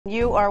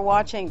You are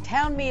watching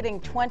Town Meeting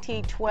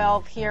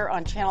 2012 here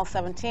on Channel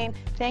 17.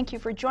 Thank you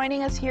for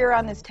joining us here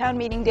on this Town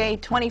Meeting Day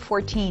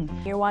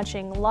 2014. You're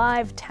watching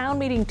live Town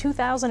Meeting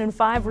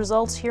 2005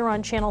 results here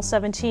on Channel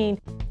 17.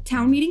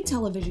 Town Meeting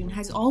Television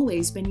has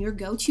always been your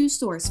go-to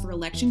source for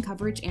election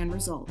coverage and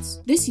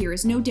results. This year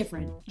is no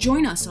different.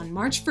 Join us on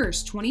March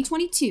 1st,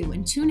 2022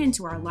 and tune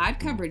into our live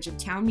coverage of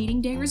Town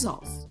Meeting Day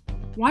results.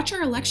 Watch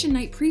our Election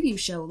Night Preview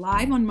Show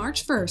live on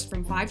March 1st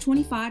from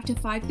 5:25 to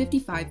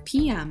 5:55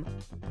 p.m.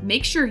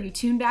 Make sure you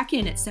tune back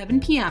in at 7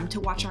 p.m. to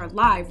watch our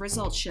live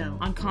results show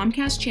on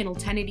Comcast Channel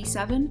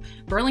 1087,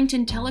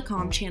 Burlington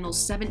Telecom Channels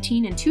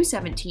 17 and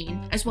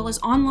 217, as well as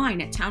online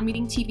at Town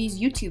Meeting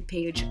TV's YouTube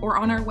page or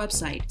on our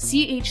website,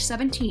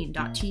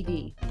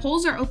 ch17.tv.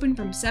 Polls are open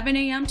from 7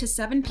 a.m. to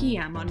 7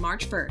 p.m. on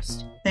March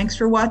 1st. Thanks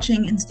for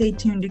watching and stay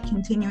tuned to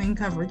continuing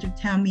coverage of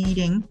Town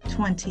Meeting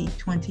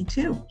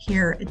 2022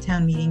 here at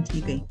Town Meeting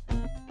TV.